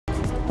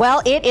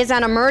Well, it is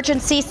an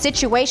emergency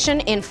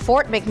situation in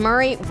Fort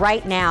McMurray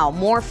right now.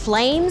 More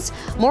flames,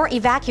 more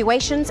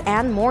evacuations,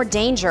 and more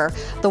danger.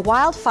 The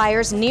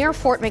wildfires near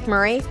Fort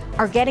McMurray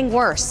are getting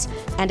worse,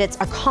 and it's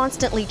a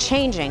constantly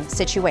changing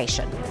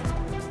situation.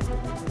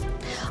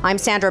 I'm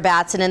Sandra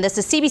Batson, and this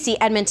is CBC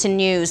Edmonton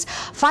News.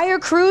 Fire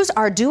crews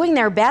are doing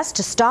their best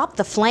to stop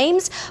the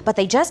flames, but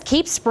they just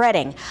keep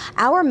spreading.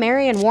 Our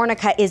Marion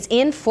Warnica is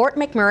in Fort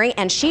McMurray,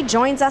 and she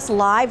joins us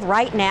live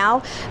right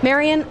now.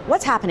 Marion,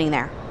 what's happening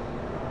there?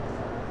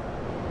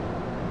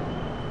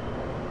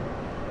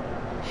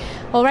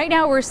 Well, right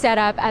now we're set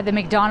up at the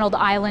McDonald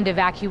Island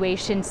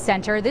Evacuation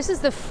Center. This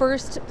is the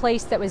first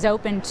place that was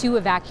open to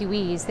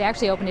evacuees. They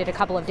actually opened it a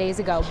couple of days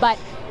ago, but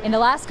in the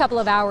last couple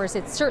of hours,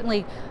 it's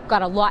certainly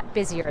got a lot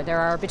busier. There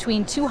are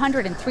between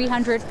 200 and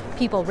 300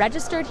 people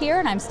registered here,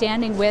 and I'm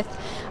standing with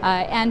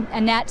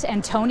Annette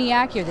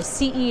Antoniak. You're the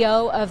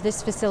CEO of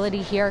this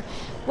facility here.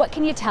 What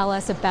can you tell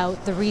us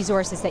about the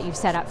resources that you've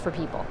set up for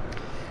people?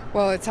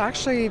 Well, it's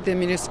actually the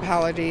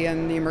municipality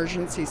and the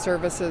emergency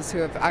services who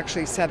have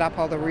actually set up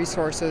all the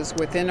resources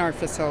within our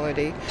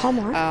facility.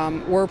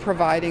 We're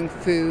providing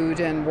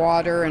food and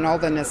water and all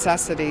the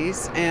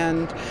necessities,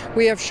 and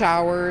we have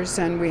showers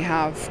and we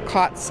have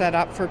cots set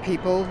up for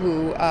people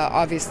who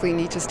obviously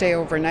need to stay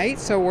overnight.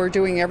 So we're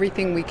doing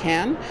everything we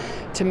can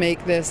to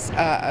make this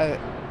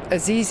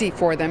as easy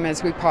for them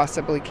as we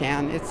possibly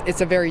can. It's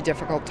a very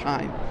difficult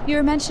time. You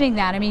were mentioning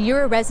that. I mean,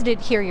 you're a resident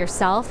here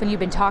yourself, and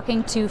you've been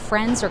talking to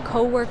friends or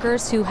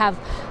co-workers who have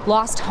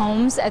lost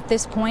homes at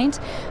this point.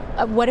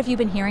 What have you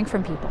been hearing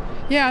from people?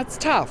 Yeah, it's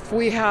tough.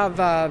 We have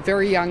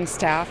very young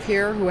staff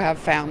here who have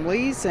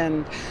families,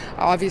 and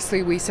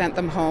obviously we sent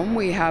them home.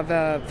 We have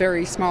a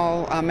very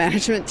small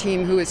management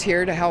team who is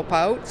here to help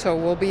out, so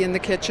we'll be in the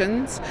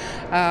kitchens,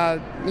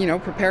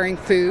 preparing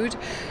food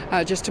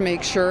just to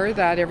make sure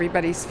that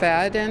everybody's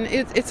fed. And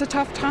it's a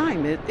tough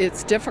time.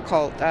 It's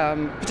difficult,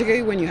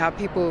 particularly when you have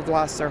people who've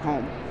lost their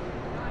home.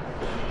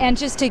 And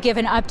just to give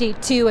an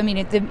update too, I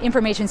mean, the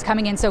information's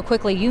coming in so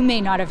quickly, you may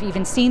not have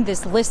even seen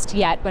this list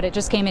yet, but it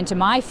just came into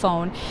my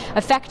phone.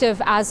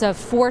 Effective as of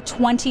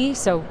 4/20,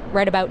 so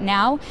right about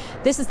now,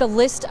 this is the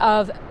list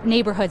of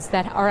neighborhoods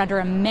that are under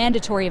a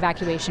mandatory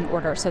evacuation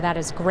order. So that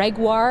is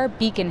Gregoire,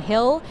 Beacon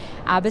Hill,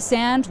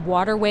 Abasand,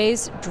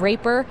 Waterways,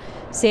 Draper,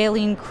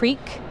 Saline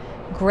Creek,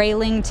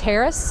 Grayling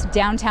Terrace,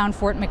 downtown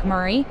Fort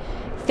McMurray,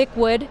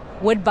 Thickwood,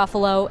 Wood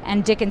Buffalo,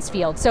 and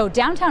Dickensfield. So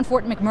downtown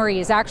Fort McMurray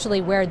is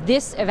actually where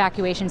this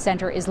evacuation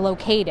center is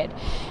located.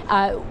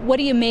 What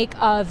do you make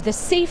of the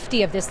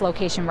safety of this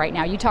location right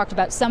now? You talked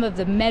about some of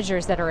the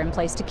measures that are in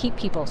place to keep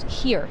people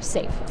here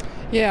safe.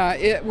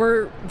 Yeah,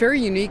 we're very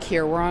unique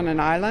here. We're on an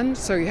island,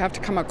 so you have to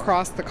come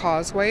across the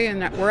causeway,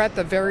 and we're at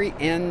the very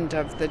end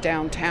of the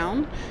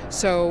downtown.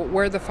 So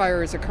where the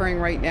fire is occurring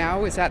right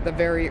now is at the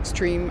very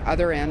extreme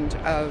other end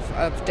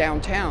of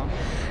downtown.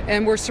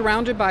 And we're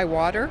surrounded by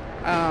water,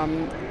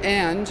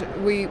 and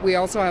we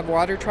also have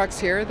water trucks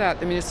here that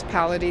the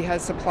municipality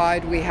has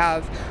supplied. We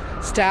have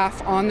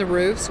staff on the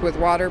roofs with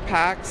water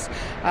packs.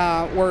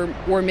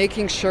 We're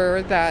making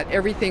sure that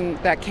everything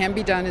that can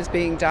be done is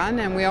being done,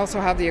 and we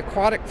also have the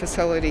aquatic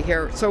facility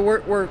here. So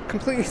we're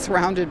completely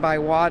surrounded by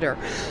water.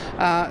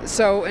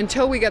 So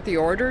until we get the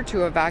order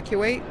to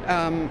evacuate,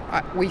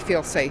 we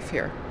feel safe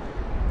here.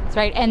 That's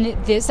right,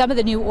 and some of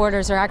the new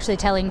orders are actually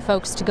telling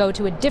folks to go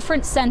to a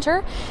different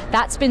center.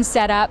 That's been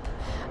set up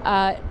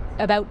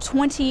about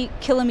 20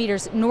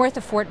 kilometers north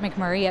of Fort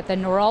McMurray at the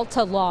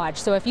Noralta Lodge.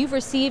 So if you've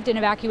received an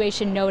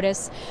evacuation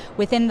notice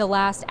within the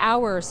last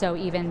hour or so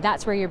even,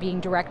 that's where you're being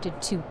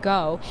directed to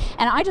go.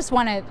 And I just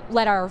want to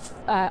let our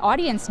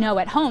audience know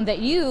at home that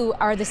you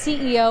are the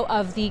CEO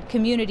of the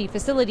community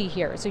facility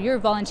here. So you're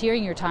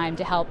volunteering your time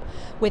to help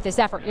with this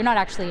effort. You're not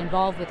actually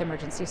involved with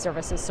emergency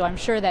services, so I'm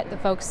sure that the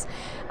folks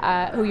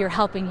who you're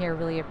helping here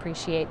really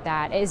appreciate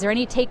that. Is there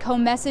any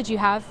take-home message you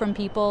have from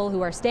people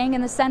who are staying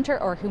in the center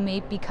or who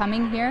may be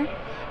coming here?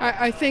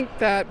 I think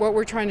that what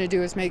we're trying to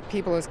do is make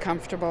people as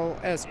comfortable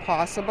as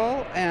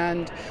possible,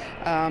 and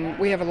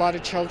we have a lot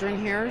of children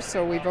here,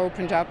 so we've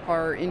opened up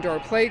our indoor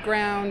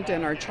playground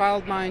and our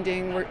child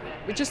minding. We're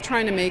just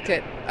trying to make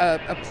it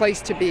a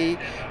place to be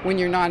when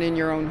you're not in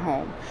your own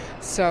home.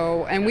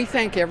 So, and we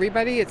thank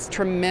everybody. It's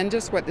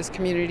tremendous what this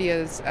community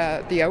is,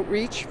 the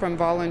outreach from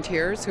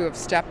volunteers who have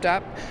stepped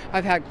up.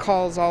 I've had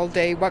calls all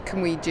day, what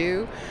can we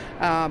do?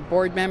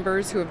 Board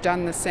members who have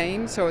done the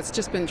same, so it's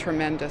just been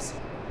tremendous.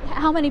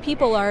 How many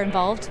people are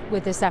involved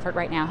with this effort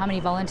right now? How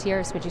many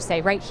volunteers would you say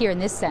right here in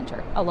this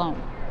center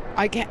alone?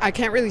 I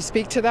can't really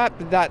speak to that.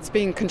 That's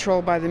being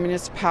controlled by the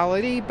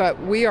municipality,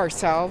 but we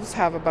ourselves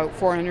have about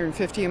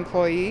 450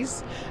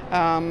 employees.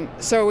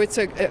 So it's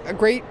a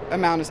great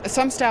amount.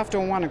 Some staff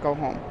don't want to go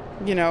home,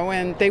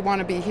 and they want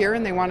to be here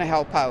and they want to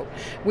help out.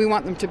 We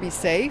want them to be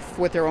safe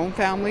with their own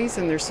families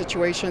and their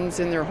situations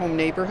in their home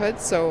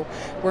neighborhoods, so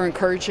we're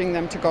encouraging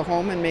them to go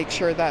home and make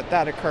sure that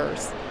that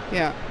occurs.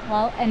 Yeah.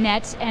 Well,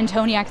 Annette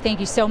Antoniak, thank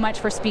you so much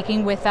for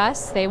speaking with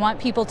us. They want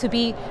people to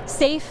be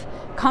safe,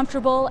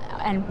 comfortable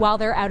and while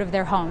they're out of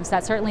their homes.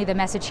 That's certainly the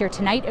message here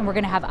tonight, and we're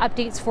going to have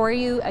updates for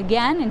you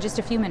again in just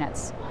a few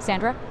minutes.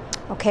 Sandra?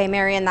 Okay,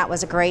 Marion, that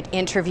was a great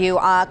interview.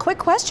 Quick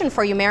question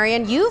for you,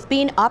 Marion. You've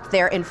been up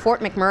there in Fort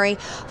McMurray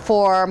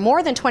for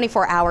more than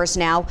 24 hours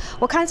now.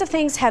 What kinds of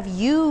things have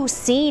you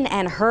seen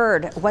and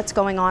heard? What's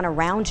going on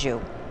around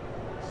you?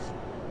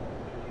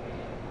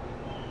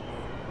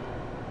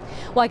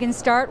 Well, I can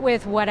start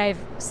with what I've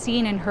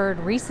seen and heard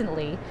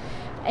recently,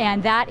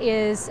 and that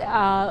is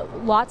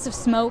lots of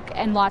smoke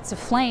and lots of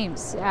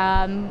flames.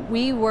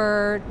 We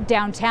were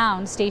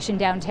downtown, stationed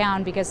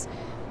downtown, because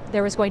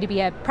there was going to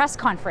be a press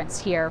conference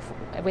here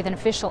with an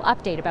official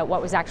update about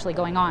what was actually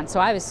going on. So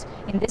I was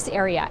in this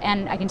area,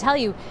 and I can tell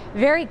you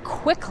very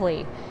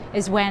quickly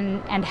is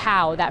when and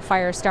how that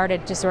fire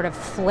started to sort of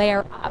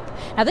flare up.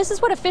 Now, this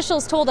is what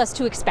officials told us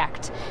to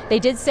expect. They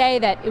did say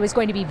that it was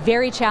going to be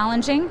very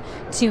challenging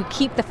to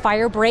keep the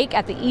fire break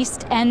at the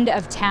east end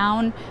of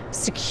town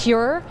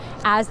secure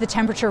as the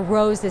temperature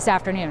rose this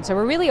afternoon. So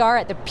we really are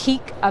at the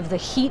peak of the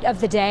heat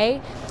of the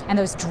day and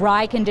those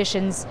dry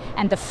conditions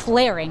and the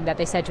flaring that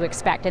they said to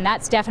expect. And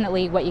that's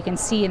definitely what you can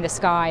see in the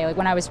sky. Like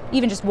when I was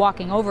even just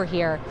walking over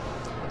here,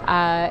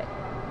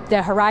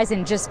 the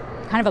horizon just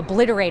kind of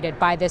obliterated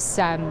by this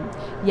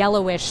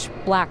yellowish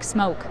black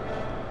smoke.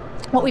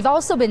 What we've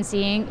also been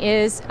seeing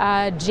is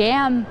a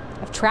jam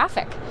of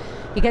traffic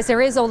because there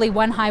is only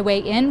one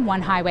highway in,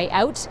 one highway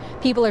out.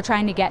 People are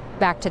trying to get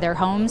back to their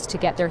homes to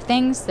get their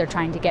things. They're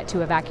trying to get to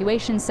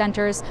evacuation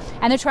centers,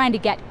 and they're trying to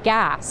get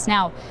gas.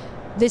 Now,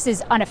 this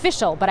is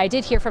unofficial, but I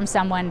did hear from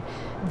someone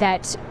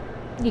that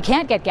you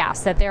can't get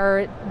gas, that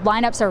their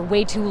lineups are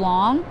way too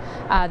long,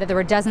 that there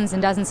were dozens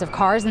and dozens of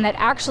cars, and that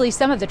actually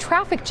some of the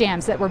traffic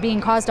jams that were being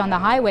caused on the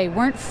highway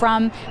weren't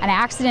from an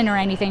accident or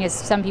anything, as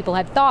some people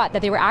had thought,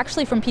 that they were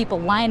actually from people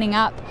lining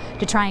up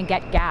to try and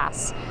get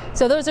gas.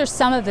 So those are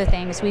some of the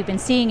things we've been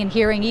seeing and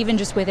hearing even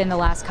just within the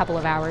last couple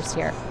of hours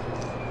here.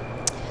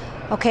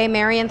 Okay,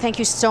 Marion, thank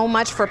you so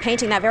much for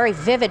painting that very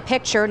vivid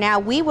picture. Now,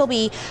 we will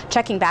be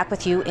checking back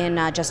with you in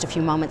just a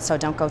few moments, so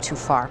don't go too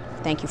far.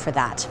 Thank you for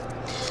that.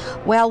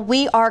 Well,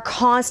 we are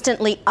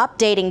constantly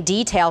updating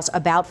details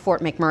about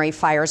Fort McMurray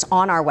fires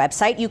on our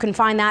website. You can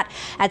find that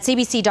at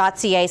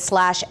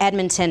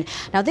cbc.ca/Edmonton.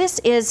 Now, this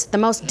is the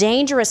most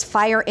dangerous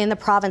fire in the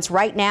province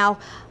right now,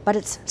 but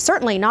it's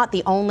certainly not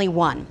the only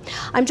one.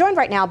 I'm joined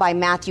right now by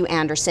Matthew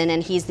Anderson,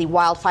 and he's the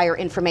Wildfire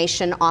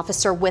Information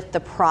Officer with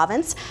the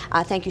province.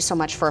 Thank you so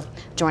much for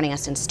joining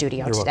us in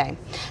studio today.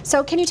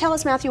 So can you tell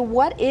us, Matthew,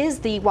 what is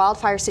the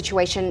wildfire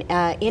situation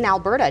in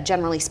Alberta,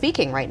 generally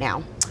speaking, right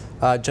now?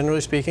 Generally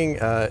speaking,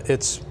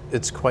 it's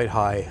quite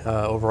high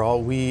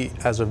overall. We,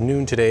 as of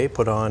noon today,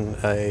 put on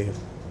a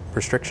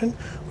restriction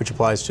which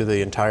applies to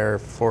the entire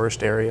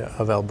forest area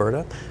of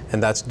Alberta,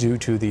 and that's due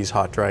to these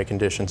hot, dry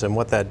conditions. And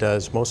what that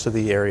does, most of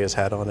the areas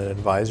had on an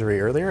advisory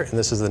earlier, and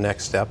this is the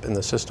next step in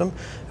the system.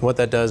 And what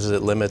that does is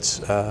it limits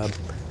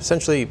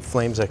essentially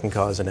flames that can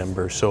cause an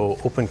ember, so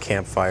open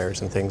campfires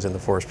and things in the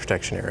forest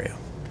protection area.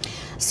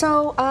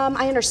 So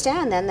I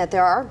understand then that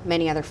there are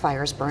many other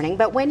fires burning,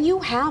 but when you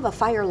have a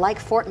fire like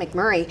Fort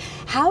McMurray,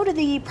 how do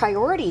the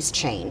priorities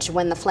change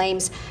when the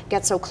flames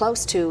get so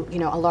close to, you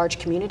know, a large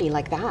community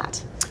like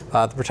that?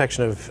 The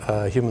protection of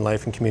human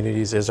life and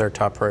communities is our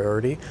top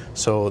priority,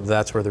 so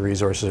that's where the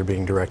resources are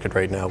being directed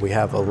right now. We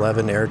have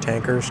 11 air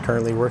tankers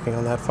currently working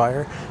on that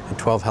fire and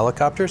 12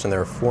 helicopters, and there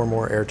are 4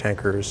 more air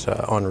tankers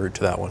en route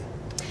to that one.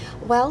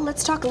 Well,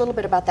 let's talk a little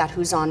bit about that,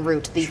 who's en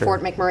route. The Sure.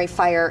 Fort McMurray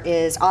fire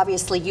is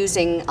obviously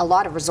using a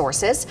lot of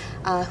resources.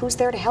 Who's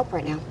there to help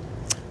right now?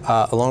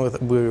 Along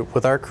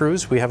with our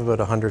crews, we have about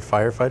 100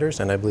 firefighters,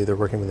 and I believe they're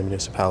working with the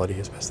municipality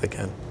as best they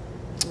can.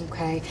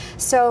 Okay,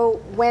 so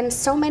when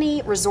so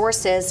many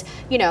resources,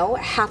 you know,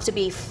 have to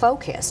be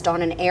focused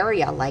on an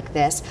area like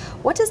this,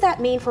 what does that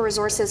mean for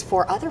resources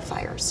for other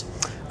fires?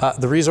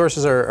 The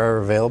resources are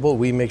available.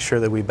 We make sure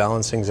that we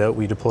balance things out.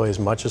 We deploy as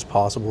much as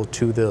possible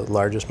to the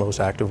largest, most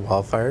active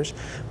wildfires,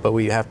 but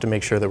we have to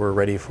make sure that we're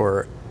ready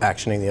for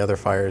actioning the other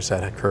fires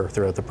that occur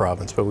throughout the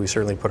province. But we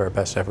certainly put our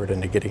best effort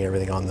into getting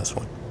everything on this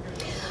one.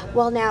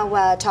 Well,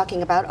 now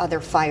talking about other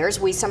fires,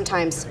 we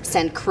sometimes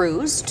send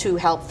crews to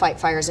help fight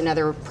fires in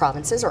other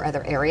provinces or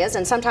other areas,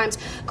 and sometimes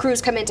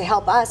crews come in to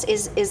help us.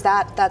 Is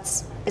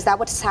that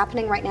what's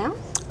happening right now?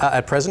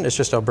 At present, it's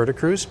just Alberta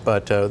crews,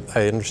 but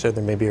I understand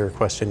there may be a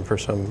request in for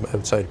some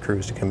outside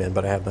crews to come in,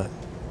 but I have not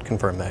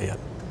confirmed that yet.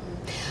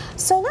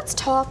 So let's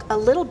talk a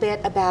little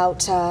bit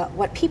about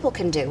what people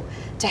can do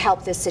to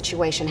help this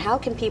situation. How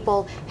can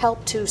people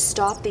help to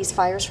stop these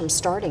fires from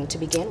starting to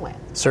begin with?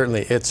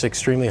 Certainly. It's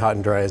extremely hot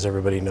and dry, as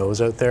everybody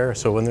knows out there.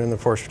 So when they're in the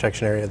forest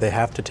protection area, they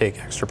have to take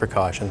extra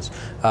precautions.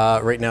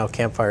 Right now,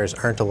 campfires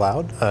aren't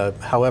allowed.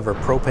 However,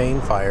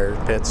 propane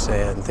fire pits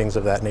and things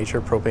of that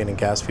nature, propane and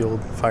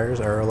gas-fueled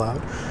fires are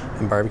allowed,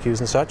 and barbecues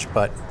and such,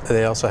 but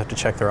they also have to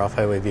check their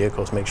off-highway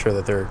vehicles, make sure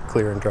that they're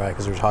clear and dry,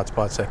 because there's hot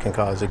spots that can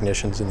cause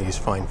ignitions in these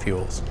fine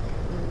fuels.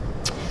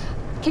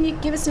 Can you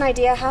give us an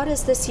idea, how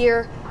does this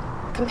year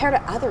compare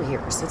to other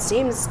years? It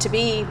seems to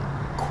be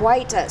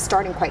quite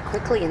starting quite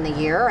quickly in the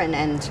year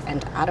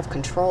and out of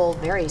control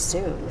very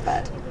soon,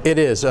 but It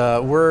is.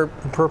 We're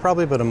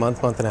probably about a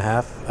month and a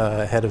half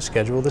ahead of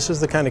schedule. This is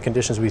the kind of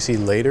conditions we see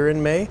later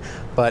in May,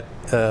 but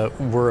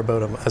we're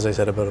about, as I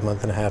said, about a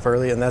month and a half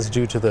early, and that's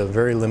due to the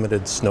very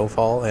limited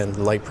snowfall and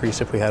light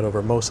precip we had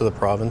over most of the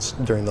province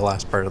during the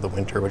last part of the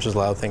winter, which has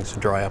allowed things to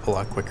dry up a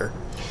lot quicker.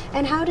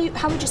 And how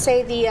would you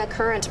say the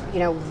current,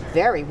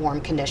 very warm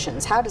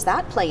conditions, how does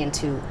that play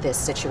into this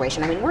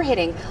situation? I mean, we're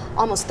hitting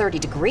almost 30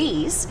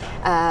 degrees.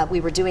 We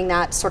were doing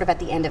that sort of at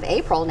the end of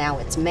April. Now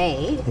it's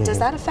May. Mm-hmm. Does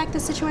that affect the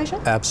situation?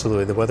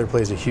 Absolutely. The weather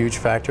plays a huge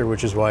factor,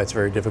 which is why it's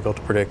very difficult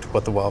to predict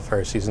what the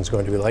wildfire season is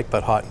going to be like,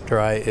 but hot and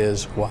dry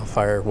is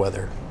wildfire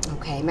weather.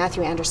 Okay,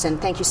 Matthew Anderson,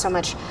 thank you so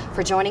much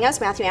for joining us.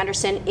 Matthew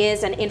Anderson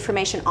is an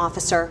information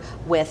officer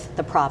with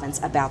the province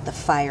about the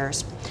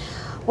fires.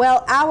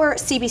 Well, our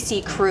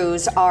CBC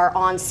crews are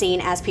on scene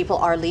as people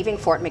are leaving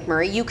Fort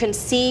McMurray. You can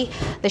see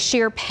the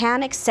sheer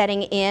panic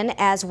setting in,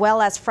 as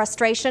well as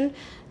frustration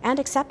and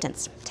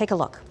acceptance. Take a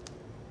look.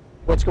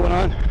 What's going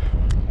on?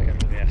 I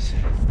got no gas.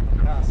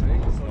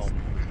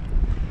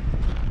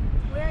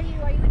 Where are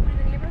you? Are you in one of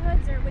the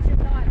neighborhoods, or what's your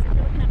thoughts if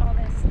you're looking at all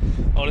this?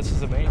 Oh, this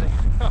is amazing.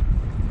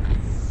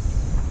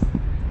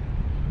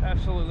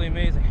 Absolutely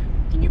amazing.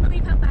 Can you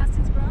believe how fast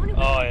it's grown? It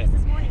wasn't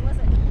this morning, was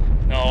it?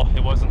 No,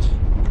 it wasn't.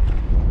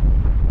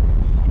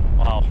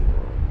 Wow.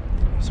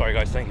 Sorry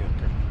guys, thank you.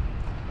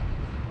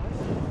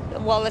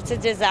 Well, it's a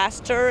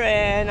disaster,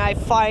 and I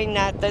find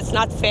that that's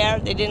not fair.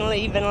 They didn't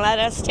even let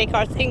us take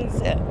our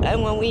things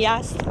and when we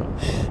asked them.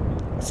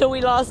 So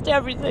we lost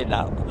everything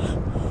now.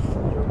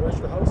 Where's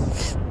your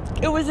house?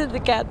 It was in the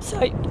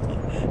campsite.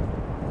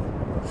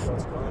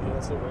 What's going on?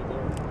 That's it right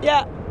there.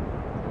 Yeah.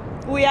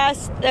 We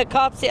asked the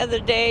cops the other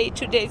day,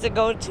 2 days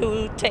ago,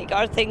 to take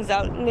our things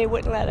out, and they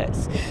wouldn't let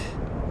us.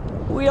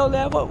 We only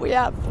have what we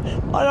have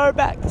on our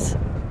backs.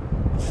 Can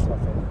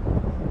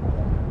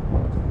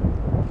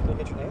I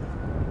get your name?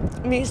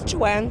 Me is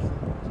Joanne.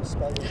 Just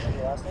spell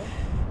your last name?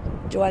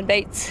 Joanne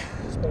Bates.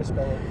 Just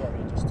spell it for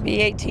me. Just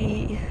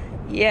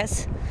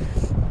B-A-T-E-S.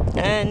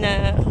 And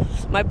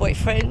my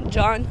boyfriend,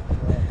 John.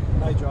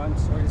 Hi, John.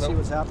 Sorry to see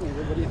what's happening.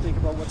 What do you think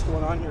about what's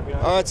going on here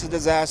behind? Oh, it's a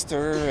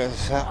disaster.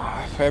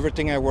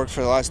 Everything I worked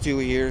for the last 2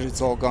 years,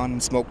 it's all gone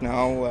in smoke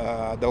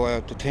now.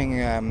 The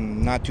thing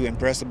I'm not too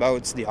impressed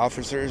about is the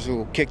officers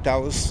who kicked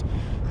us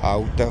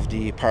out of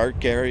the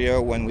park area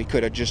when we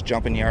could have just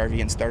jumped in the RV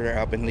and started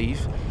up and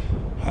leave.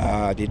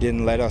 They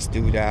didn't let us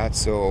do that,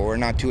 so we're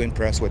not too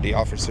impressed with the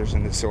officers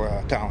in this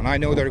town. I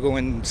know they're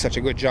doing such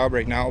a good job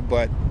right now,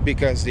 but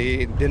because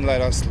they didn't let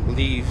us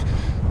leave,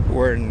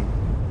 we're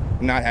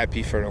not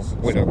happy for them.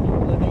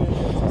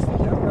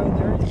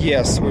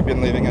 Yes, we've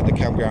been living at the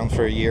campground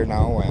for a year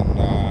now,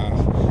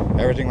 and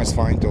everything was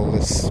fine till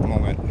this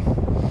moment.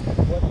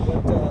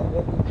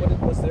 What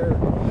was there?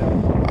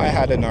 I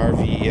had an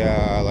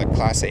RV, like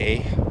Class A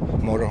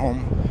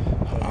motorhome.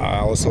 I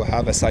also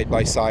have a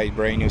side-by-side,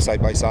 brand new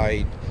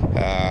side-by-side,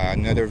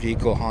 another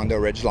vehicle, Honda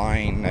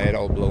Ridgeline, it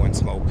all blowing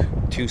smoke.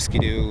 2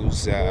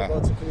 Ski-Doos. Can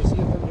you see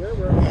it from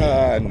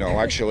here? No,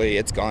 actually,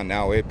 it's gone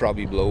now. It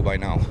probably blew by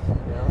now.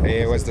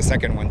 It was the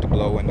second one to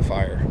blow in the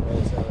fire.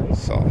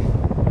 So.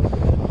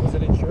 Was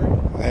it insured?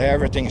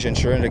 Everything's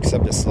insured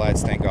except the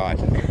sleds, thank God.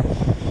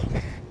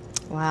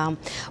 Wow.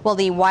 Well,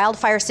 the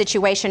wildfire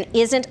situation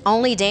isn't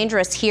only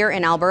dangerous here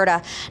in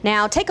Alberta.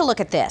 Now, take a look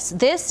at this.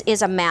 This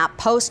is a map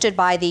posted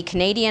by the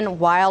Canadian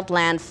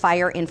Wildland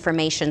Fire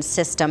Information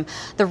System.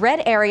 The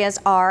red areas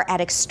are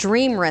at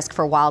extreme risk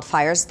for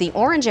wildfires. The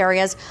orange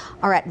areas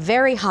are at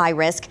very high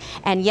risk,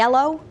 and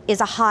yellow is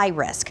a high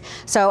risk.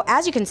 So,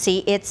 as you can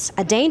see, it's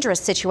a dangerous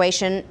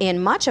situation in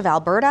much of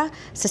Alberta,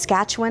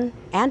 Saskatchewan,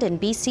 and in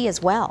BC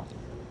as well.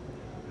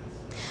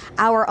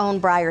 Our own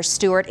Briar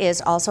Stewart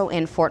is also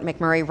in Fort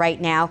McMurray right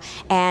now,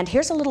 and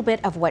here's a little bit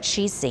of what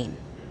she's seen.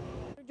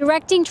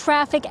 Directing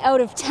traffic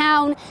out of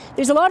town.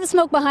 There's a lot of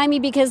smoke behind me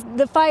because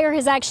the fire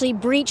has actually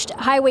breached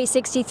Highway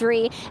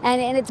 63,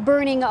 and it's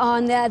burning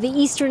on the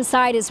eastern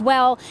side as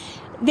well.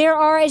 There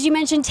are, as you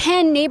mentioned,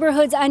 10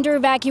 neighborhoods under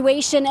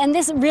evacuation, and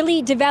this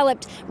really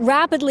developed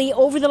rapidly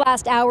over the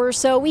last hour or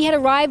so. We had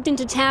arrived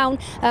into town,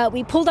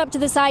 we pulled up to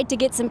the side to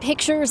get some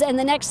pictures, and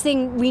the next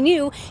thing we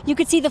knew, you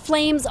could see the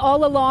flames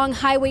all along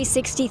Highway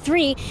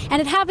 63,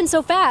 and it happened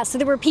so fast. So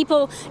there were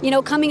people,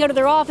 coming out of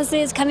their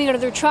offices, coming out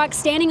of their trucks,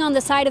 standing on the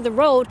side of the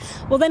road.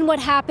 Well, then what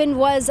happened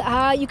was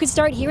you could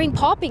start hearing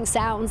popping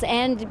sounds,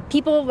 and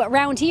people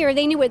around here,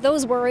 they knew what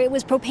those were. It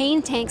was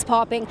propane tanks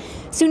popping.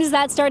 As soon as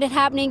that started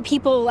happening,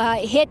 people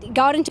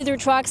got into their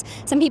trucks.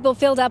 Some people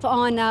filled up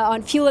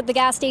on fuel at the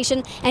gas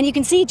station, and you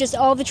can see just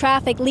all the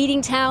traffic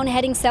leaving town,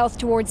 heading south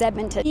towards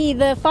Edmonton.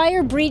 The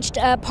fire breached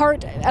a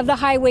part of the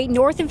highway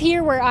north of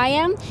here where I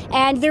am,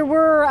 and there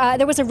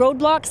was a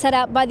roadblock set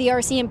up by the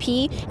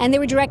RCMP, and they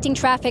were directing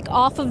traffic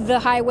off of the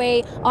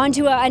highway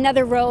onto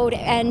another road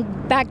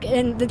and back,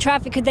 and the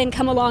traffic could then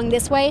come along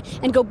this way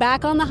and go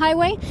back on the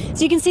highway.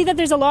 So you can see that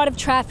there's a lot of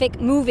traffic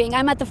moving.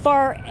 I'm at the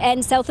far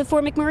end south of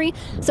Fort McMurray,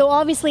 so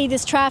obviously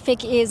this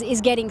traffic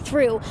is getting through.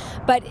 through.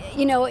 But,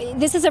 you know,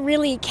 this is a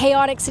really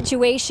chaotic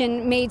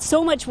situation made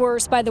so much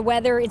worse by the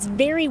weather. It's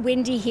very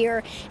windy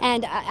here,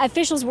 and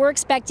officials were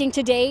expecting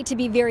today to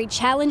be very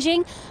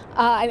challenging.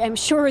 I'm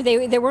sure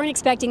they weren't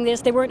expecting this.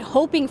 They weren't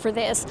hoping for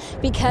this,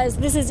 because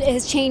this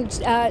has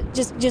changed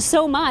just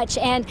so much.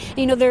 And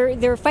you know,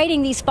 they're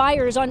fighting these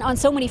fires on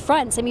so many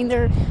fronts. I mean,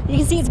 you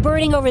can see it's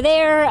burning over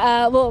there.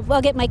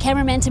 I'll get my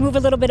cameraman to move a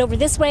little bit over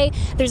this way.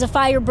 There's a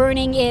fire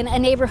burning in a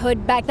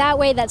neighborhood back that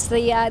way. That's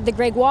the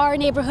Gregoire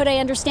neighborhood, I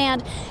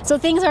understand. So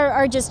things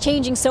are just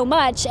changing so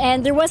much.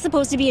 And there was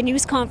supposed to be a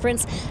news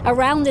conference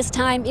around this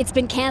time. It's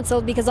been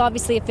canceled because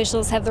obviously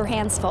officials have their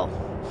hands full.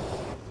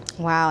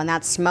 Wow, and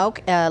that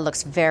smoke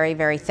looks very,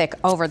 very thick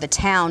over the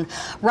town.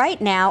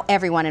 Right now,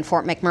 everyone in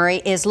Fort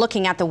McMurray is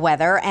looking at the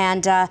weather,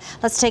 and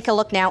let's take a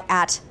look now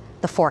at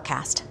the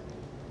forecast.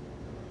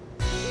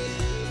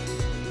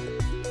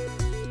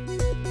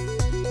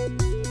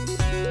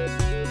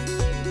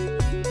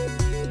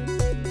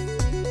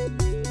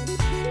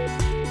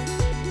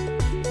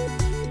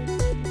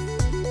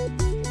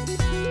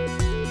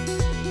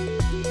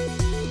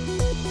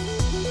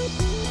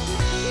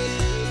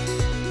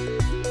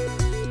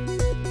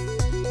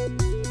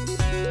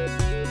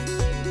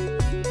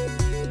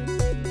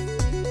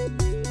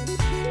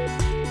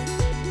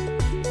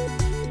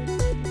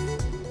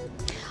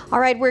 All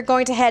right, we're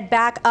going to head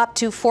back up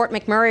to Fort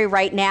McMurray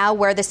right now,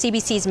 where the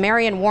CBC's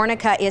Marion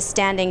Warnica is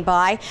standing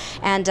by,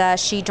 and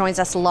she joins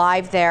us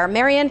live there.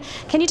 Marion,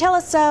 can you tell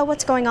us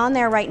what's going on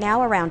there right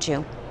now around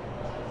you?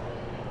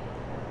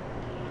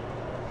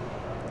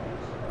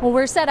 Well,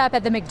 we're set up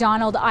at the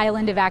McDonald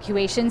Island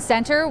Evacuation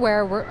Center,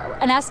 where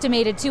an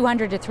estimated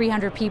 200 to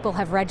 300 people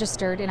have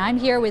registered. And I'm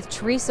here with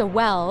Teresa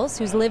Wells,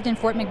 who's lived in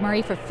Fort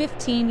McMurray for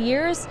 15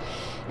 years.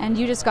 And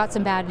you just got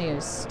some bad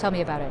news. Tell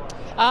me about it.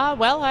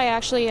 Well, I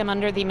actually am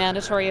under the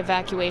mandatory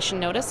evacuation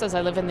notice, as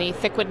I live in the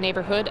Thickwood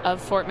neighborhood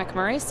of Fort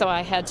McMurray. So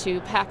I had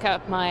to pack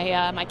up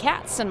my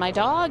cats and my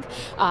dog.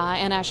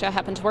 And actually, I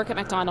happen to work at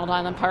McDonald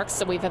Island Park,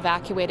 so we've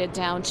evacuated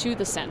down to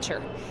the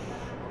center.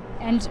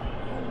 And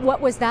what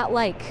was that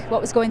like?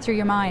 What was going through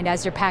your mind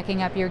as you're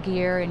packing up your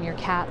gear and your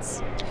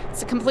cats?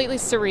 It's a completely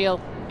surreal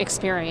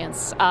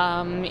experience.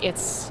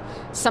 It's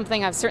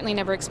something I've certainly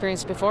never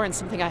experienced before, and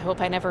something I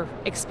hope I never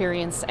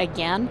experience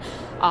again.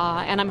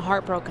 And I'm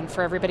heartbroken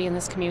for everybody in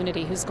this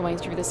community who's going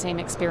through the same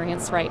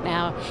experience right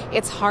now.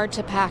 It's hard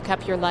to pack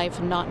up your life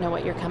and not know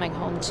what you're coming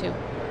home to.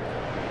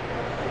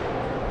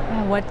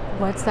 Yeah,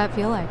 what's that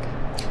feel like?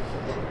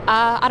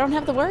 I don't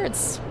have the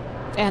words.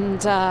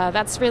 And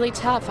that's really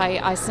tough.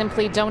 I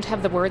simply don't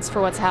have the words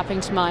for what's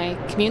happening to my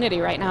community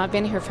right now. I've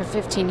been here for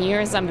 15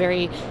 years. I'm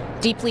very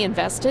deeply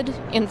invested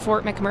in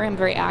Fort McMurray. I'm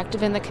very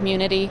active in the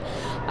community.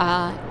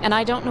 And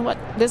I don't know what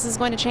this is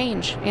going to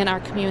change in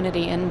our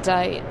community. And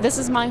this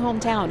is my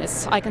hometown.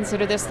 I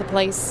consider this the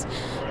place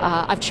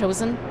I've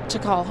chosen to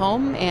call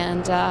home.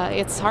 And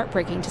it's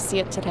heartbreaking to see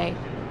it today.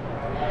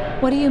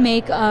 What do you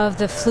make of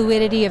the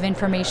fluidity of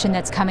information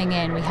that's coming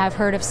in? We have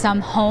heard of some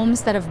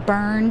homes that have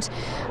burned,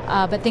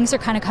 but things are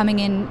kind of coming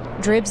in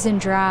dribs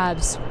and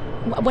drabs.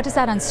 What does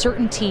that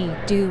uncertainty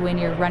do when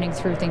you're running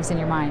through things in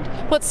your mind?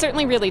 Well, it's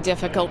certainly really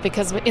difficult,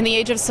 because in the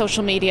age of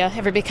social media,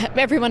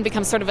 everyone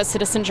becomes sort of a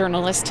citizen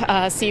journalist.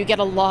 So you get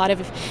a lot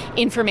of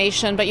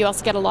information, but you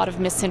also get a lot of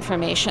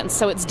misinformation.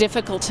 So it's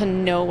difficult to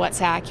know what's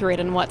accurate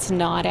and what's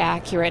not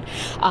accurate.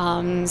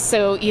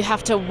 So you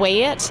have to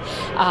weigh it,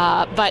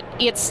 but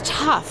it's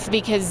tough,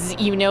 because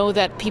you know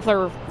that people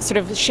are sort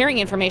of sharing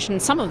information.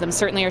 Some of them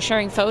certainly are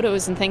sharing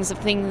photos and things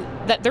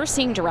that they're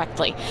seeing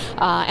directly,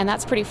 and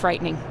that's pretty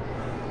frightening.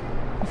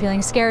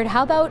 Feeling scared.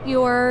 How about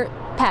your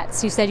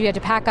pets? You said you had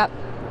to pack up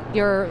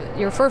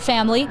your fur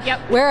family.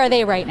 Yep. Where are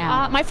they right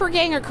now? My fur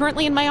gang are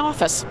currently in my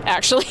office,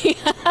 actually.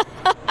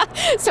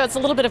 So it's a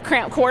little bit of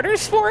cramped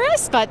quarters for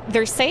us, but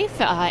they're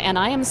safe, and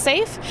I am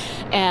safe.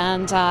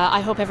 And I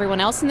hope everyone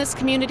else in this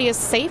community is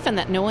safe, and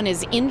that no one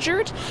is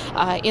injured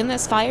in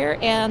this fire.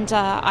 And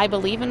I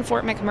believe in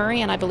Fort McMurray,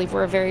 and I believe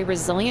we're a very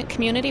resilient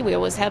community. We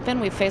always have been.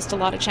 We've faced a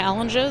lot of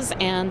challenges,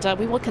 and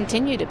we will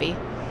continue to be.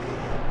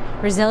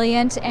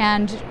 Resilient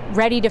and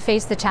ready to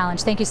face the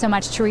challenge. Thank you so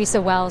much,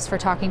 Teresa Wells, for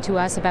talking to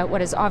us about what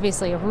is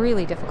obviously a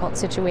really difficult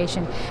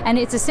situation. And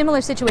it's a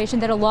similar situation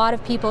that a lot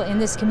of people in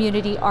this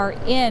community are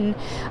in.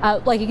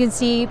 Like you can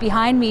see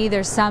behind me,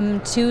 there's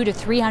some 200 to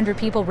 300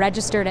 people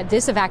registered at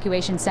this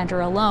evacuation center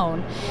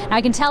alone. And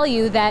I can tell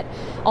you that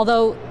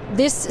although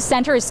this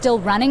center is still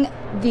running,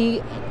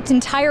 the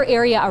entire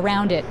area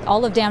around it,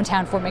 all of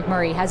downtown Fort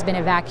McMurray, has been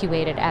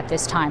evacuated at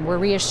this time. We're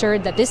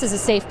reassured that this is a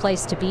safe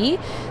place to be,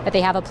 that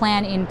they have a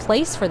plan in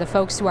place for the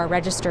folks who are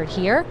registered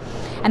here.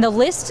 And the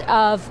list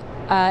of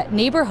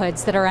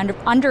neighborhoods that are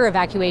under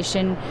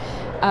evacuation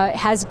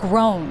has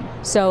grown.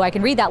 So I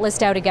can read that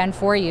list out again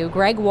for you.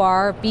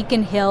 Gregoire,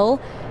 Beacon Hill,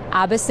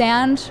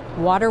 Abasand,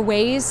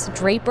 Waterways,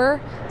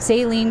 Draper,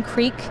 Saline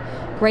Creek,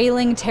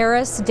 Grayling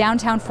Terrace,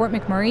 downtown Fort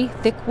McMurray,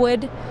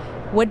 Thickwood,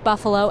 Wood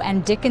Buffalo,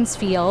 and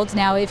Dickensfield.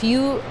 Now, if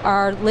you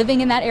are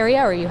living in that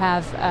area, or you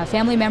have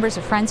family members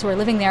or friends who are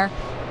living there,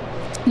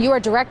 you are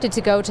directed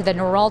to go to the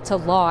Noralta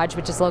Lodge,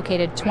 which is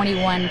located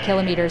 21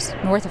 kilometers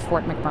north of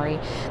Fort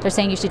McMurray. They're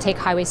saying you should take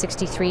Highway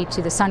 63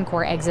 to the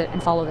Suncor exit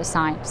and follow the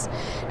signs.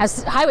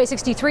 As Highway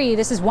 63,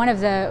 this is one of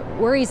the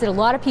worries that a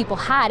lot of people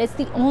had. It's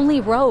the only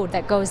road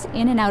that goes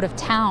in and out of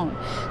town.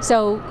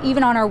 So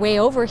even on our way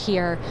over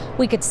here,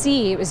 we could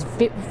see it was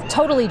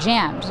totally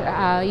jammed.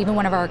 Even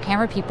one of our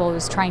camera people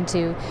was trying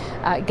to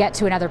get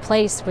to another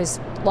place was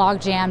log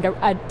jammed.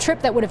 A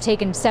trip that would have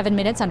taken 7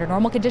 minutes under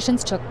normal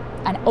conditions took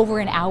over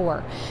an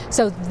hour.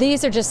 So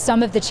these are just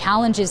some of the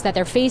challenges that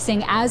they're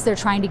facing as they're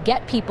trying to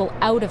get people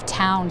out of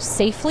town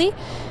safely,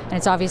 and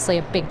it's obviously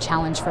a big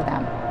challenge for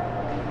them.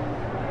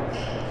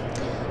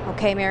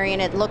 Okay, Marion,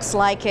 it looks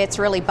like it's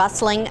really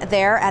bustling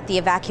there at the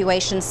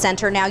evacuation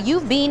center. Now,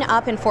 you've been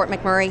up in Fort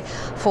McMurray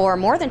for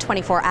more than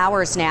 24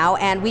 hours now,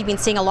 and we've been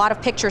seeing a lot of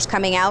pictures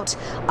coming out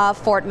of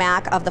Fort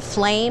Mac of the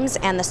flames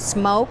and the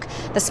smoke.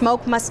 The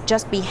smoke must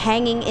just be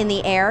hanging in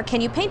the air.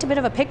 Can you paint a bit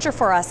of a picture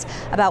for us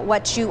about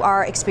what you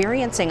are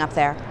experiencing up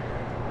there?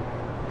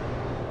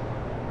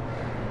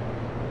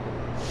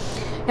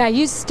 Now,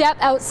 you step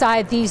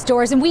outside these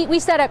doors, and we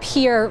set up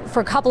here for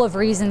a couple of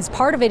reasons.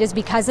 Part of it is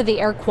because of the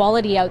air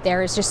quality out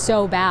there is just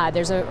so bad.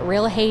 There's a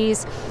real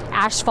haze,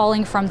 ash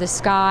falling from the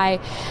sky,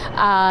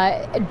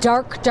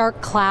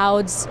 dark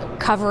clouds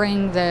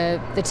covering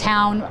the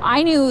town.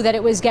 I knew that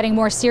it was getting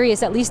more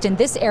serious, at least in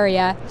this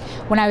area,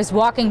 when I was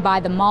walking by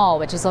the mall,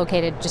 which is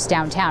located just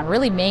downtown,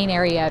 really main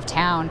area of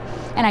town.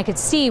 And I could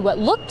see what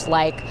looked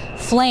like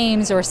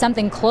flames or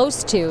something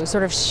close to,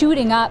 sort of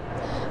shooting up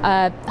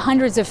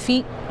hundreds of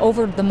feet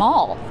over the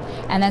mall.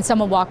 And then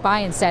someone walked by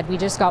and said, we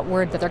just got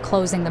word that they're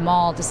closing the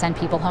mall to send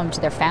people home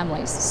to their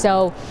families.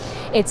 So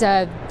it's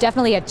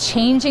definitely a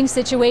changing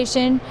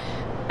situation.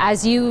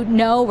 As you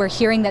know, we're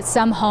hearing that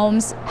some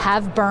homes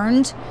have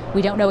burned.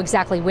 We don't know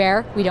exactly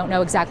where. We don't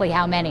know exactly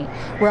how many.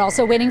 We're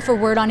also waiting for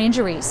word on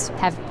injuries.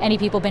 Have any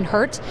people been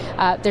hurt?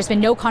 There's been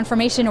no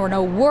confirmation or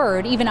no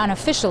word, even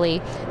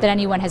unofficially, that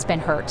anyone has been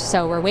hurt.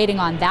 So we're waiting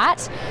on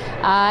that.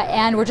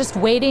 And we're just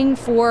waiting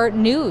for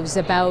news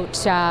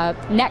about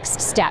next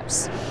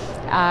steps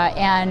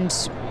and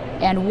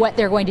what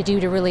they're going to do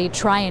to really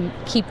try and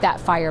keep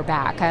that fire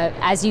back.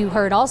 As you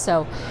heard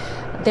also,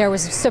 there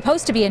was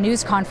supposed to be a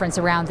news conference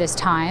around this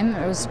time.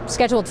 It was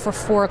scheduled for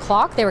 4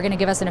 o'clock. They were going to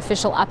give us an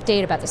official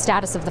update about the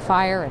status of the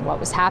fire and what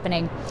was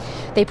happening.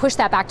 They pushed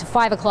that back to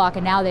 5 o'clock,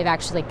 and now they've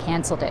actually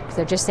canceled it.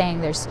 They're just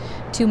saying there's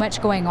too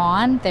much going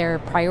on. Their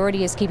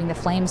priority is keeping the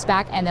flames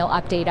back, and they'll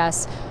update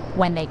us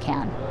when they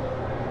can.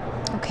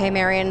 Okay,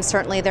 Marion,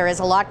 certainly there is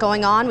a lot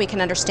going on. We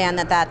can understand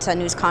that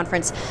news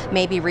conference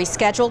may be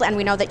rescheduled, and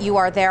we know that you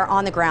are there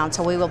on the ground,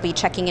 so we will be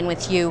checking in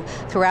with you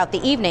throughout the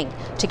evening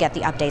to get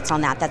the updates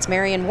on that. That's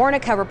Marion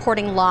Warnica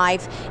reporting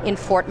live in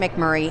Fort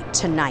McMurray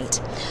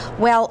tonight.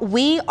 Well,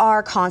 we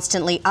are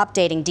constantly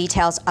updating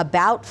details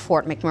about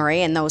Fort McMurray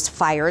and those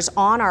fires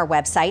on our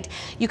website.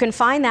 You can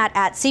find that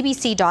at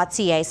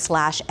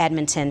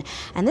cbc.ca/Edmonton.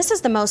 And this is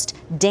the most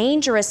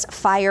dangerous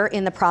fire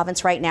in the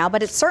province right now,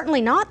 but it's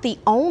certainly not the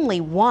only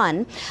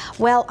one.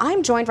 Well,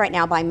 I'm joined right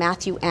now by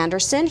Matthew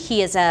Anderson.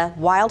 He is a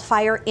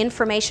wildfire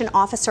information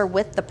officer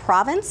with the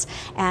province.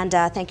 And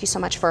thank you so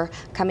much for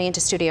coming into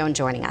studio and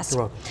joining us.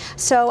 You're welcome.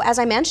 So, as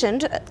I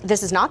mentioned,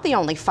 this is not the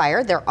only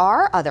fire. There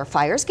are other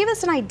fires. Give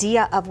us an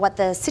idea of what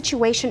the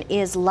situation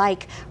is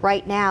like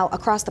right now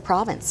across the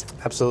province.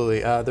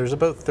 Absolutely. There's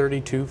about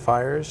 32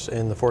 fires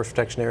in the forest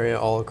protection area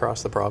all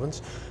across the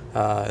province.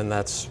 And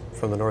that's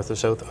from the north to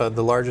south.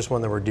 The largest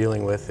one that we're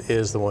dealing with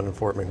is the one in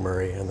Fort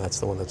McMurray, and that's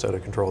the one that's out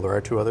of control. There are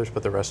 2 others,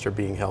 but the rest are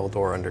being held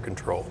or under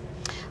control.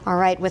 All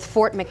right, with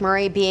Fort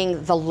McMurray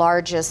being the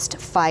largest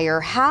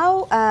fire,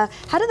 how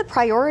do the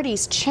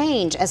priorities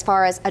change as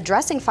far as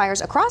addressing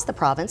fires across the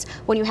province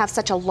when you have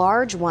such a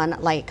large one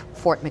like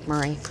Fort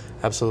McMurray?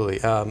 Absolutely.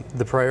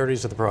 The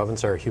priorities of the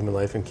province are human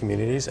life and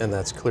communities, and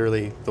that's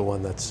clearly the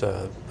one that's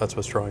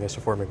what's drawing us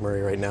to Fort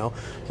McMurray right now.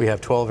 We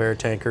have 12 air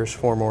tankers,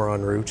 4 more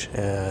en route,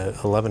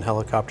 11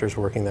 helicopters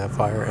working that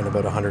fire, and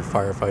about 100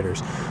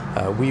 firefighters.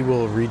 We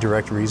will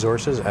redirect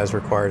resources as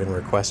required and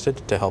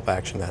requested to help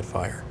action that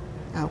fire.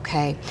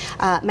 Okay.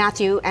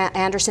 Matthew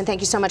Anderson,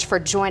 thank you so much for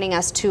joining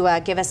us to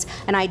give us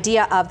an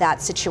idea of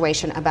that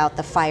situation about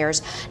the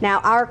fires. Now,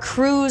 our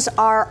crews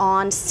are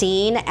on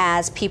scene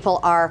as people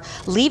are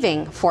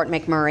leaving Fort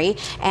McMurray,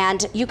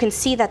 and you can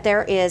see that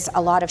there is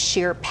a lot of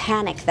sheer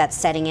panic that's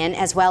setting in,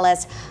 as well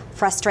as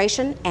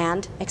frustration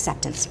and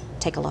acceptance.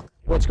 Take a look.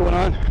 What's going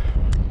on?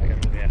 I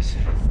got a yes.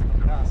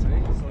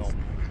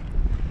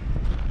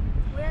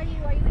 Where are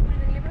you? Are you in one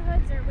of the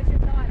neighborhoods, or what's your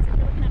thoughts if you're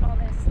looking at all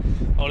this?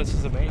 Oh, this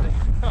is amazing.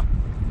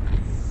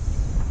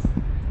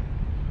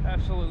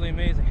 Absolutely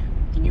amazing.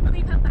 Can you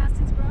believe how fast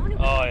it's grown? It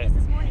wasn't like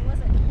this morning, was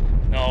it?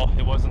 No,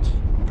 it wasn't.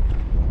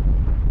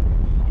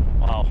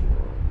 Wow.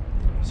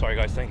 Sorry,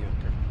 guys. Thank you.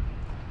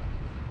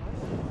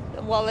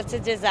 Well, it's a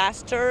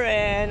disaster,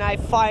 and I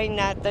find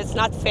that that's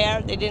not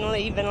fair. They didn't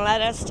even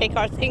let us take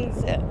our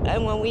things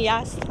and when we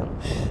asked them.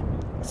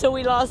 So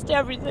we lost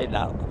everything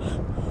now.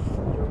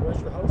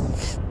 Where's your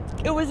house?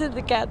 It was in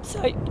the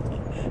campsite. That's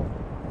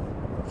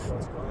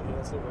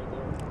it right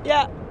there.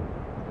 Yeah.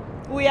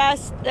 We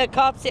asked the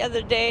cops the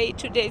other day,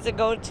 2 days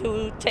ago,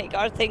 to take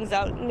our things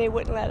out, and they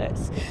wouldn't let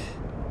us.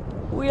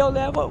 We only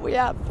have what we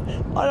have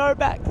on our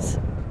backs.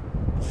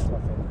 Can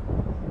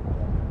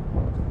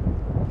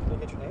I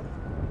get your name?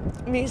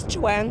 Me is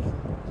Joanne.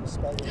 Just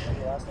spell your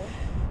last name?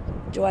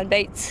 Joanne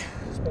Bates.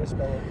 Just better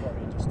spell it for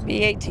me. Just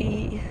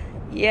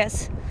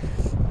B-A-T-E-S.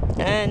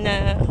 And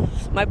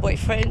my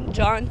boyfriend,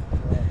 John.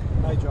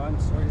 Hi, John.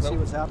 Sorry to see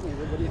what's happening.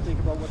 What do you think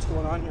about what's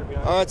going on here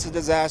behind you? It's a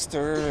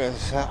disaster.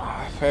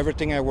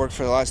 Everything I worked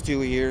for the last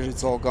 2 years,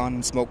 it's all gone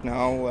in smoke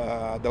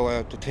now.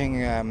 The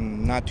thing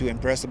I'm not too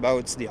impressed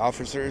about is the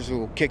officers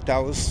who kicked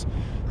us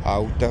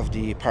out of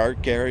the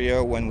park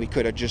area when we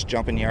could have just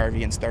jumped in the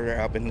RV and started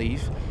up and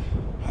leave.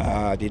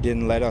 They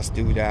didn't let us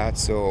do that,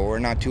 so we're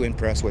not too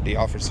impressed with the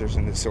officers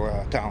in this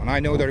town. I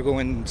know they're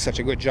doing such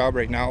a good job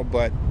right now,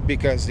 but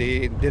because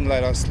they didn't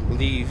let us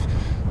leave,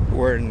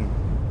 we're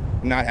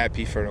not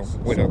happy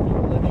with them.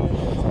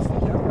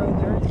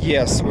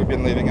 Yes, we've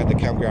been living at the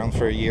campground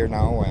for a year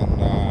now,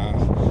 and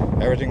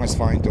everything was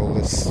fine till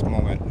this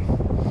moment.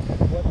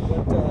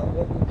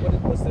 What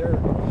was there?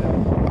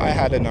 I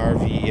had an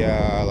RV,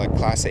 like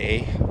Class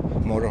A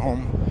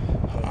motorhome.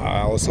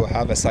 I also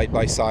have a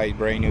side-by-side,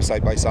 brand new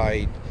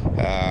side-by-side,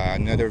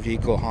 another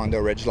vehicle, Honda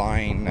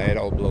Ridgeline, it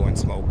all blowing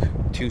smoke.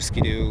 2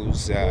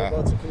 Ski-Doos.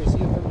 Can we see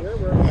it from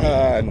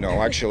here?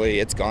 No, actually,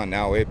 it's gone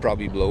now. It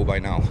probably blew by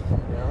now.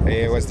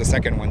 It was the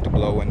second one to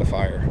blow in the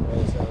fire.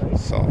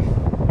 So.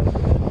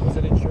 Was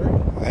it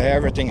insured?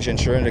 Everything's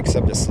insured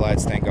except the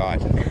sleds, thank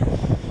God.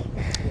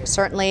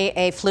 Certainly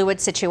a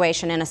fluid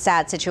situation and a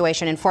sad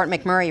situation in Fort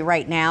McMurray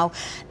right now.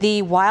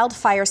 The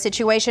wildfire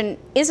situation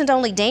isn't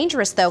only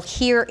dangerous, though,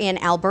 here in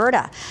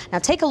Alberta. Now,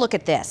 take a look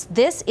at this.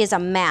 This is a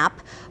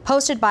map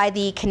posted by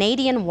the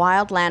Canadian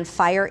Wildland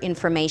Fire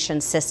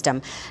Information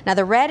System. Now,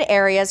 the red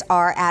areas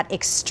are at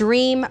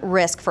extreme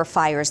risk for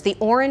fires. The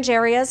orange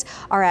areas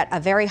are at a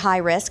very high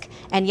risk,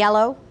 and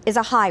yellow is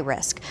a high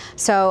risk.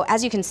 So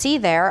as you can see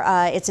there,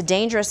 it's a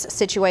dangerous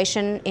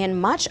situation in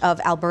much of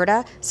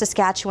Alberta,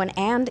 Saskatchewan,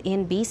 and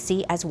in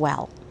BC as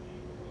well.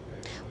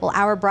 Well,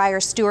 our Briar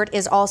Stewart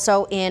is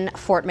also in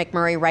Fort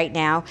McMurray right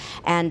now,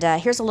 and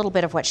here's a little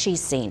bit of what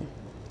she's seen.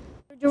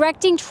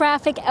 Directing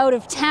traffic out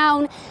of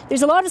town.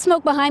 There's a lot of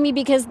smoke behind me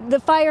because the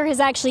fire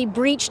has actually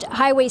breached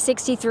Highway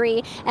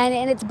 63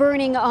 and it's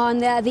burning on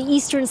the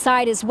eastern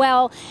side as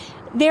well.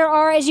 There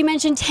are, as you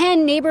mentioned,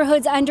 10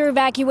 neighborhoods under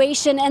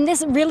evacuation, and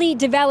this really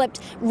developed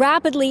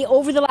rapidly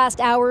over the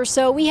last hour or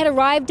so. We had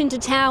arrived into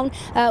town,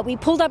 we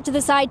pulled up to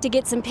the side to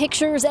get some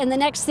pictures, and the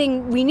next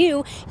thing we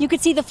knew, you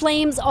could see the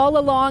flames all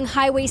along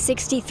Highway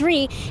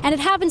 63, and it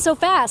happened so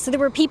fast. So there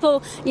were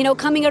people,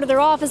 coming out of their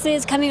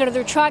offices, coming out of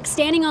their trucks,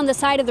 standing on the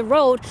side of the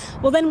road.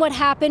 Well, then what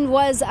happened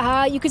was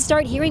you could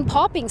start hearing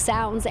popping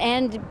sounds,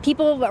 and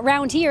people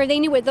around here, they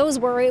knew what those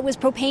were. It was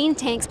propane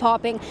tanks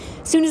popping.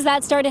 As soon as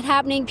that started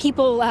happening,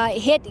 people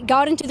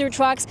got into their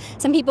trucks.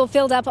 Some people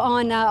filled up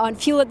on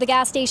fuel at the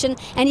gas station,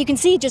 and you can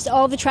see just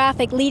all the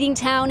traffic leaving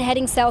town,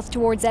 heading south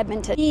towards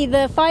Edmonton.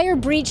 The fire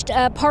breached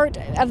part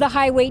of the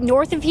highway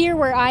north of here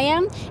where I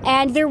am,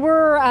 and there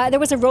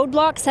was a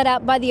roadblock set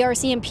up by the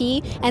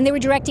RCMP, and they were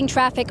directing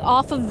traffic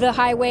off of the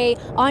highway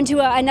onto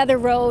another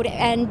road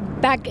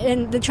and back,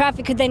 and the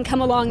traffic could then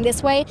come along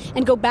this way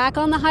and go back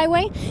on the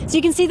highway. So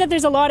you can see that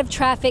there's a lot of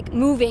traffic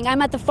moving.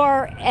 I'm at the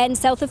far end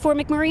south of Fort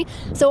McMurray,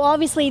 so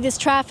obviously this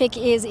traffic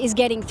is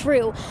getting through.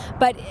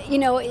 But,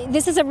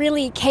 this is a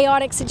really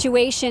chaotic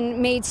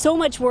situation made so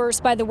much worse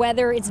by the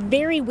weather. It's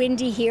very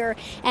windy here,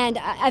 and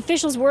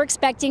officials were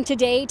expecting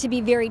today to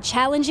be very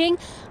challenging.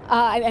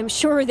 I'm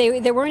sure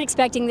they weren't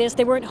expecting this.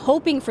 They weren't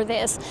hoping for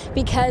this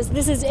because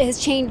this has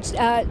changed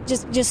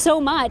just so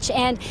much.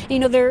 And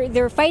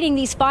they're fighting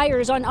these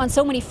fires on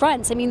so many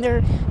fronts. I mean,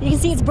 you can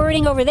see it's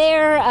burning over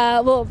there.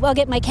 I'll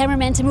get my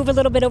cameraman to move a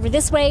little bit over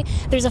this way.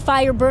 There's a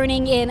fire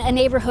burning in a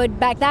neighborhood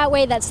back that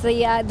way. That's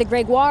the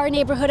Gregoire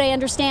neighborhood, I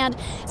understand.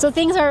 So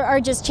things are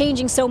just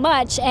changing so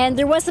much. And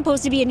there was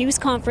supposed to be a news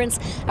conference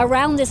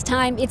around this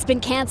time. It's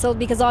been canceled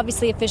because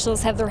obviously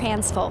officials have their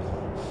hands full.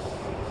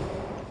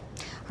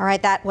 All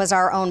right, that was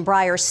our own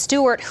Briar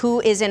Stewart,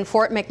 who is in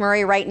Fort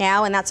McMurray right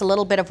now, and that's a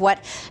little bit of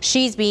what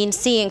she's been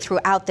seeing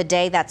throughout the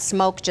day, that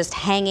smoke just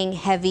hanging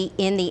heavy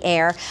in the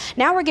air.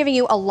 Now we're giving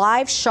you a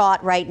live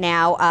shot right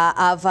now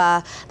of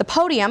the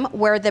podium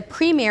where the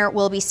Premier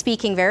will be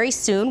speaking very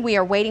soon. We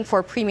are waiting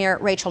for Premier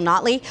Rachel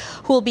Notley,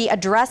 who will be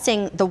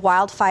addressing the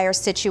wildfire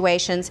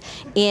situations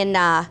in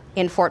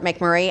Fort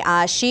McMurray.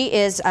 She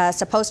is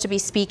supposed to be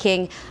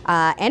speaking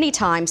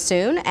anytime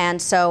soon,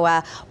 and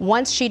so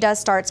once she does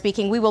start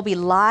speaking, we will be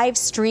live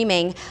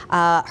streaming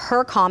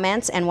her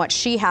comments and what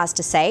she has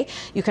to say.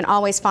 You can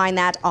always find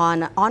that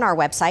on our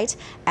website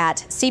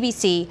at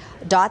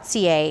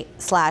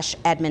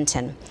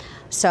CBC.ca/Edmonton.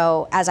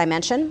 So as I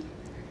mentioned,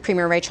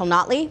 Premier Rachel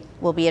Notley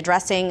will be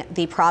addressing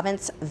the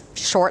province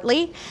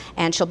shortly,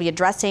 and she'll be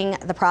addressing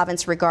the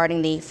province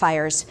regarding the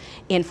fires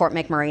in Fort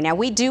McMurray. Now,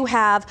 we do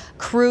have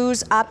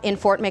crews up in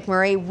Fort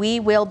McMurray. We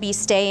will be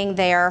staying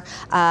there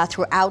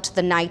throughout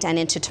the night and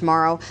into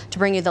tomorrow to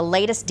bring you the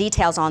latest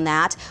details on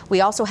that.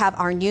 We also have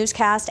our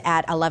newscast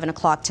at 11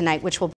 o'clock tonight, which will